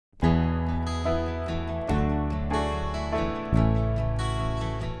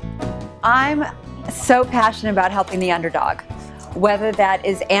I'm so passionate about helping the underdog, whether that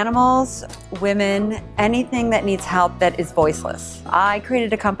is animals, women, anything that needs help that is voiceless. I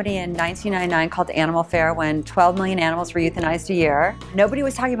created a company in 1999 called Animal Fair when 12 million animals were euthanized a year. Nobody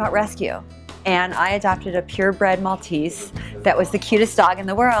was talking about rescue. And I adopted a purebred Maltese that was the cutest dog in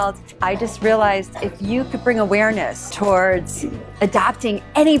the world. I just realized if you could bring awareness towards adopting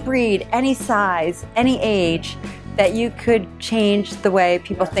any breed, any size, any age, that you could change the way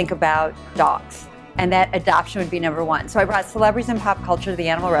people think about dogs. And that adoption would be number one. So I brought celebrities and pop culture to the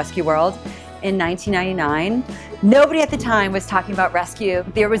animal rescue world in 1999. Nobody at the time was talking about rescue.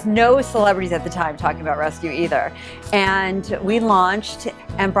 There was no celebrities at the time talking about rescue either. And we launched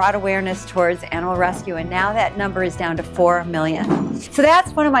and brought awareness towards animal rescue, and now that number is down to 4 million. So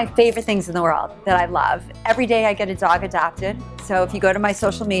that's one of my favorite things in the world that I love. Every day I get a dog adopted. So if you go to my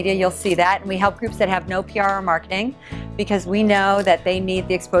social media, you'll see that. And we help groups that have no PR or marketing, because we know that they need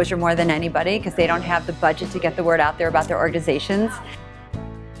the exposure more than anybody because they don't have the budget to get the word out there about their organizations.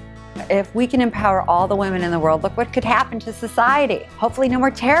 If we can empower all the women in the world, look what could happen to society. Hopefully no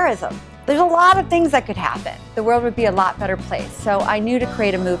more terrorism. There's a lot of things that could happen. The world would be a lot better place. So I knew to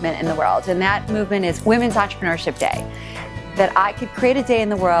create a movement in the world, and that movement is Women's Entrepreneurship Day. That I could create a day in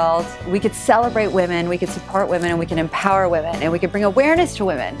the world, we could celebrate women, we could support women, and we can empower women, and we could bring awareness to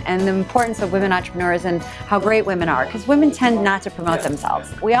women and the importance of women entrepreneurs and how great women are, because women tend not to promote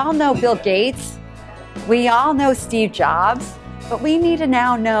themselves. We all know Bill Gates, we all know Steve Jobs, but we need to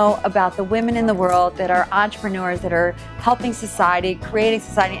now know about the women in the world that are entrepreneurs, that are helping society, creating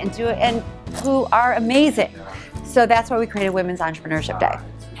society, and who are amazing. So that's why we created Women's Entrepreneurship Day.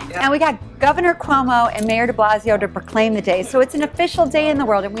 And we got Governor Cuomo and Mayor de Blasio to proclaim the day. So it's an official day in the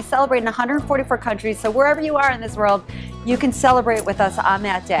world, and we celebrate in 144 countries. So wherever you are in this world, you can celebrate with us on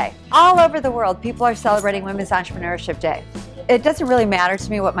that day. All over the world, people are celebrating Women's Entrepreneurship Day. It doesn't really matter to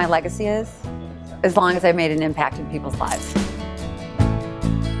me what my legacy is, as long as I made an impact in people's lives.